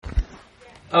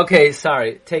Okay,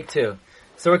 sorry. Take two.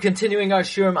 So we're continuing our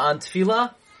shiurim on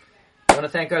tefillah. I want to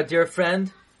thank our dear friend,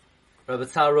 Rabbi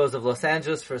Tzal Rose of Los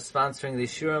Angeles, for sponsoring the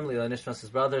shiurim. Lila Nishmas, his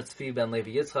brother, Tzvi Ben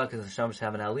Levi Yitzchak, and Hashem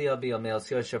Shem and Aliyah, Bi Me'el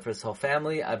Yosef for his whole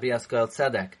family, Abi Askoel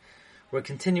Tzedek. We're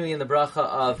continuing in the bracha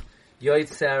of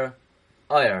Yotzer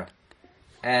Oyer.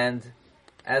 And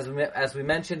as we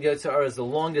mentioned, Yotzer Oyer is the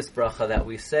longest bracha that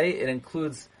we say. It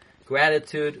includes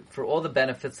gratitude for all the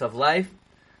benefits of life,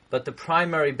 but the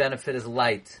primary benefit is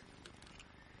light.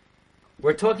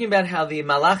 We're talking about how the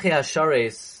Malachi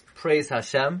Hashares praise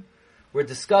Hashem. We're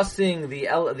discussing the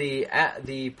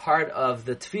part of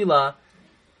the tefillah.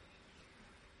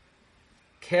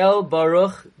 Kel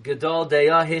Baruch Gedol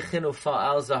Deya Hechin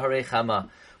Ufa'al Zaharei Chama.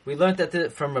 We learned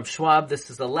that from Rav Schwab. This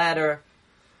is a ladder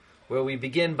where we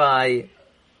begin by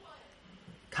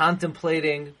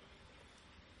contemplating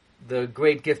the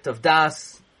great gift of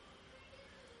Das,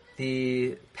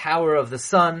 the power of the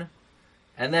sun,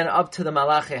 and then up to the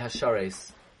Malachi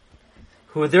Hashares,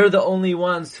 who they're the only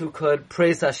ones who could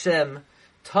praise Hashem.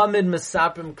 Tamid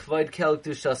Mesaprim Kvoid Kel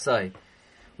K'dushasai.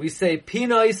 We say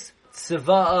Pinois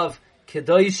Tziva'av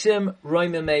Kedoshim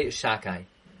Roimimei Shakai.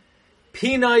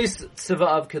 Pinois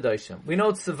Tziva'av Kedoshim. We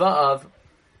know Tziva'av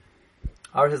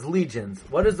are his legions.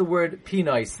 What does the word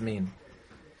Pinois mean?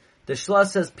 The Shla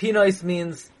says Pinois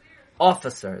means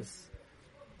officers.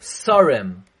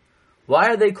 Sarim. Why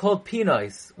are they called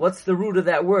Pinois? What's the root of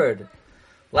that word?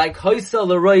 Like Hoisa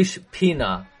L'Roish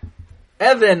Pina.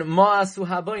 Even Ma'asu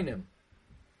Haboinim.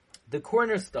 The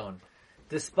cornerstone,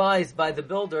 despised by the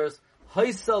builders,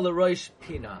 Hoisa L'Roish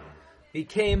Pina,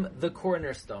 became the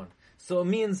cornerstone. So it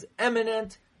means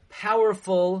eminent,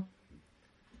 powerful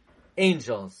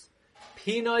angels.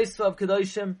 Pinois of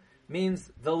Kedoshim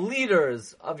means the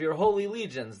leaders of your holy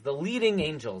legions, the leading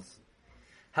angels.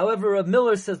 However, Rav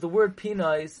Miller says the word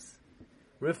Pinois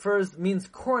means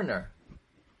corner.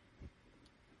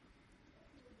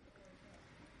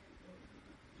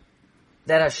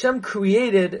 That Hashem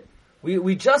created,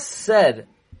 we just said,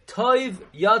 Toiv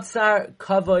Yatzar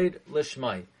Kavod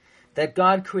Lishmai, that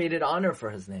God created honor for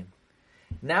His name.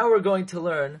 Now we're going to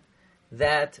learn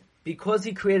that because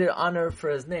He created honor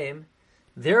for His name,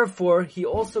 therefore He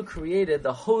also created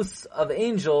the hosts of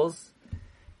angels,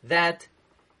 that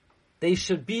they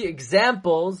should be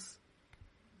examples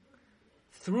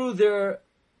through their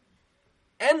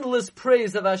endless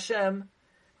praise of Hashem,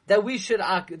 that we should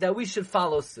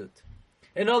follow suit.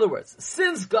 In other words,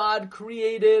 since God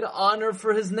created honor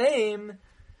for His name,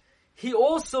 He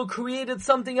also created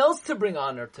something else to bring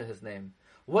honor to His name.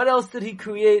 What else did He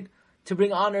create to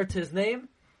bring honor to His name?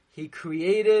 He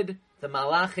created the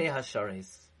Malachi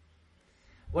Hashares.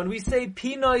 When we say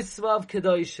Pinoi Svav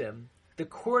Kedoshim, the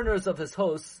corners of His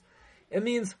hosts, it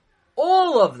means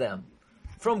all of them,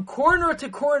 from corner to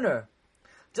corner.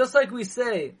 Just like we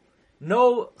say,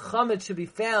 no chametz should be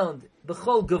found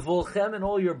b'chol gevulchem, in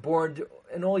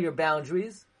all your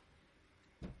boundaries.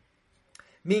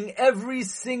 Meaning every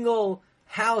single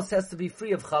house has to be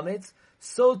free of chametz.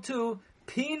 So too,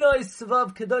 pinoi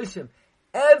svav kedoshim.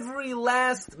 Every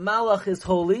last malach is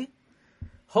holy.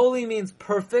 Holy means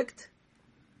perfect.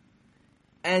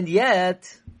 And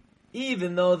yet,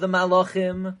 even though the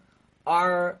malachim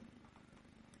are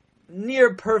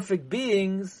near perfect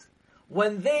beings,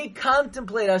 when they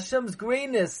contemplate Hashem's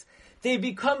greatness, they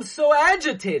become so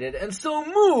agitated and so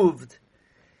moved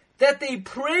that they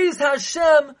praise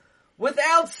Hashem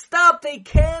without stop. They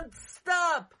can't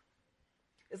stop.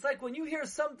 It's like when you hear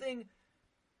something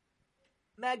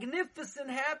magnificent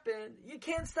happen, you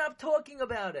can't stop talking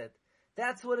about it.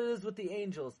 That's what it is with the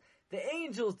angels. The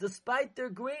angels, despite their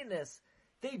greatness,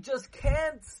 they just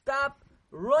can't stop.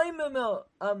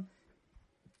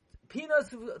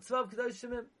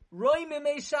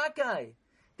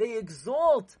 They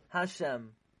exalt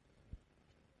Hashem.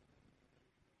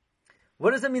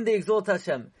 What does it mean they exalt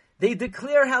Hashem? They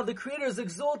declare how the Creator is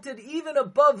exalted even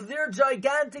above their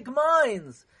gigantic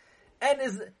minds. And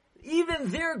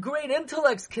even their great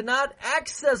intellects cannot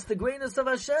access the greatness of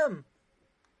Hashem.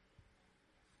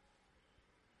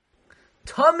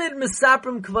 Tamid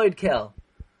Mesaprim Kvoid Kel.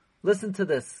 Listen to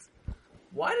this.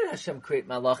 Why did Hashem create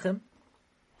Malachim?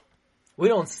 We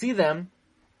don't see them.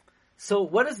 So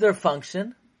what is their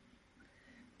function?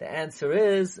 The answer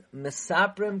is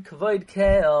Mesaprim Kvoid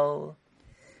Kel.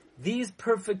 These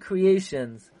perfect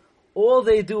creations, all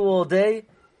they do all day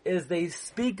is they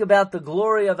speak about the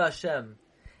glory of Hashem.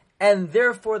 And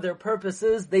therefore their purpose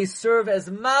is they serve as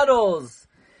models.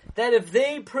 That if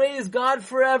they praise God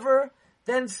forever,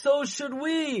 then so should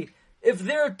we. If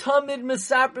they're Tamid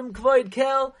Mesaprim Kvoid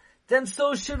Kel, then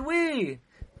so should we.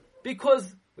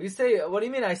 Because You say, what do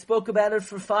you mean? I spoke about it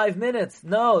for 5 minutes.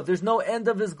 No, there's no end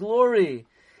of His glory.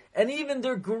 And even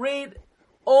their great,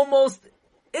 almost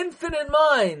infinite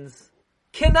minds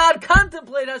cannot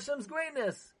contemplate Hashem's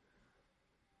greatness.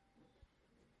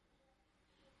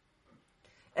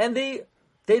 And they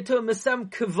took Mesam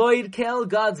Kavoid Kel,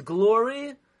 God's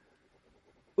glory,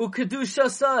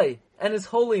 Ukedushasai, and His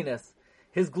holiness.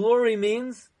 His glory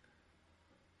means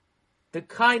the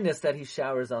kindness that He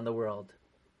showers on the world.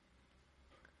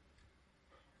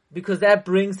 Because that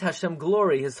brings Hashem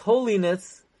glory. His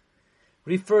holiness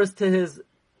refers to His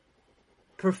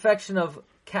perfection of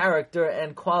character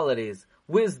and qualities.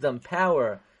 Wisdom,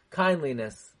 power,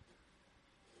 kindliness.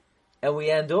 And we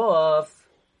end off,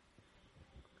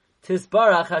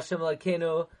 Tisbarach Hashem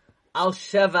Lakenu al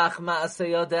shevach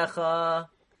ma'aseh yadecha.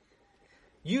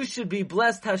 You should be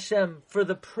blessed, Hashem, for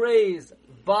the praise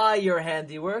by your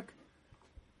handiwork.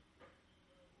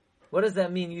 What does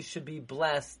that mean? You should be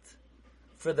blessed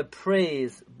for the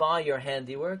praise by your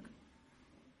handiwork.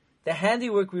 The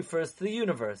handiwork refers to the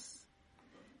universe.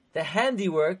 The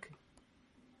handiwork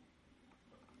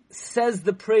says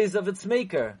the praise of its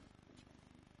maker.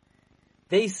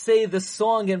 They say the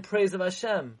song in praise of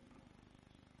Hashem.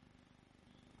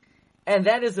 And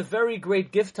that is a very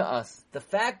great gift to us. The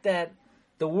fact that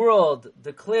the world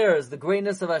declares the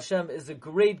greatness of Hashem is a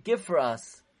great gift for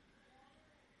us.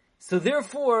 So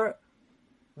therefore,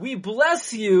 we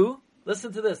bless you.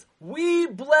 Listen to this. We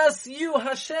bless you,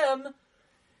 Hashem,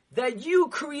 that you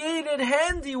created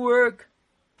handiwork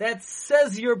that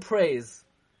says your praise.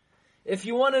 If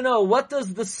you want to know, what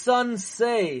does the sun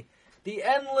say? The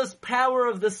endless power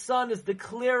of the sun is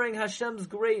declaring Hashem's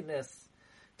greatness.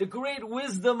 The great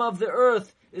wisdom of the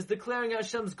earth is declaring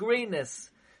Hashem's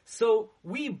greatness. So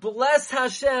we bless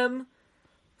Hashem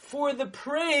for the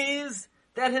praise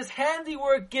that His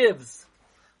handiwork gives.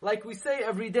 Like we say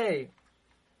every day.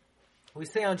 We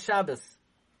say on Shabbos.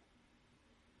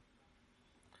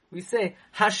 We say,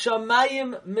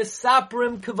 Hashamayim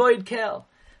misaprim kavoid kel.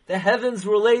 The heavens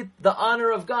relate the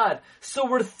honor of God. So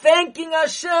we're thanking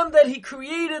Hashem that He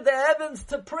created the heavens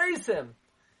to praise Him.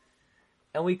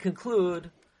 And we conclude,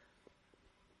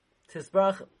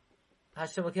 Tisbrach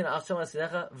Hashem Elokeinu al Shem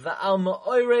Asinecha va'al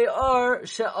ma'orei ar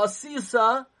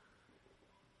she'asisa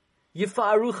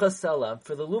yifa'arucha selam.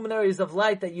 For the luminaries of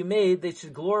light that you made, they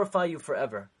should glorify you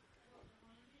forever.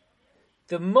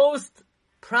 The most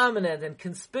prominent and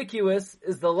conspicuous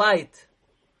is the light.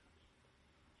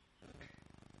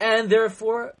 And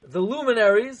therefore, the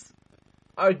luminaries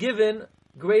are given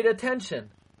great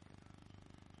attention.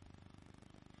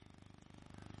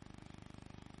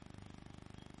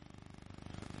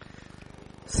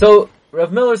 So,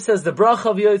 Rav Miller says the bracha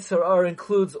of Yotzer Ar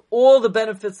includes all the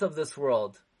benefits of this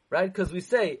world. Right? Because we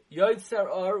say, Yotzer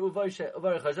Ar uvarei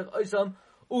chashach oisam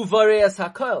uvarei es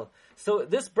hakol. So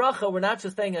this bracha, we're not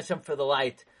just thanking Hashem for the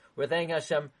light. We're thanking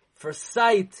Hashem for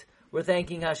sight. We're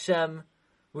thanking Hashem.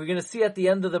 We're going to see at the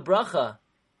end of the bracha.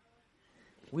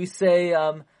 We say,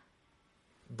 Borei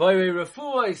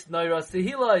refuos, noira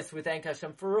sehilos. We thank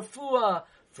Hashem for refuah,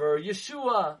 for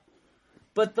Yeshua.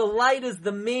 But the light is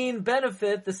the main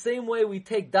benefit, the same way we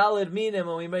take Daled Minim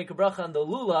and we make a bracha on the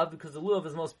lulav, because the lulav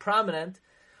is most prominent.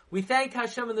 We thank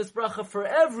Hashem in this bracha for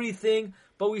everything,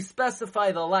 but we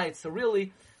specify the light. So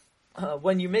really,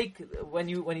 when you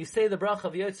say the bracha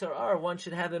of Yotzer Ar, one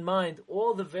should have in mind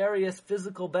all the various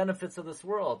physical benefits of this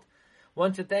world.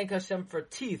 One should thank Hashem for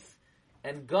teeth,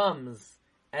 and gums,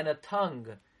 and a tongue,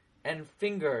 and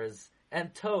fingers,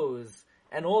 and toes,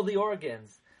 and all the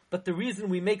organs. But the reason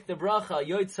we make the bracha,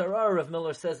 Yotzer Ar, Rav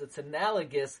Miller says it's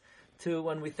analogous to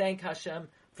when we thank Hashem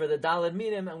for the Daled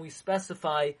Minim and we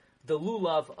specify the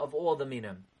lulav of all the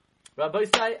minim. Rabbi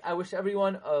Sai, I wish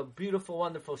everyone a beautiful,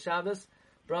 wonderful Shabbos.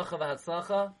 Bracha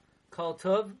v'hatzlacha, kol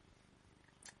tov,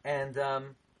 and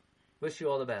wish you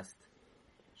all the best.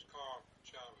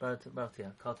 Kol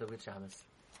tov, good Shabbos.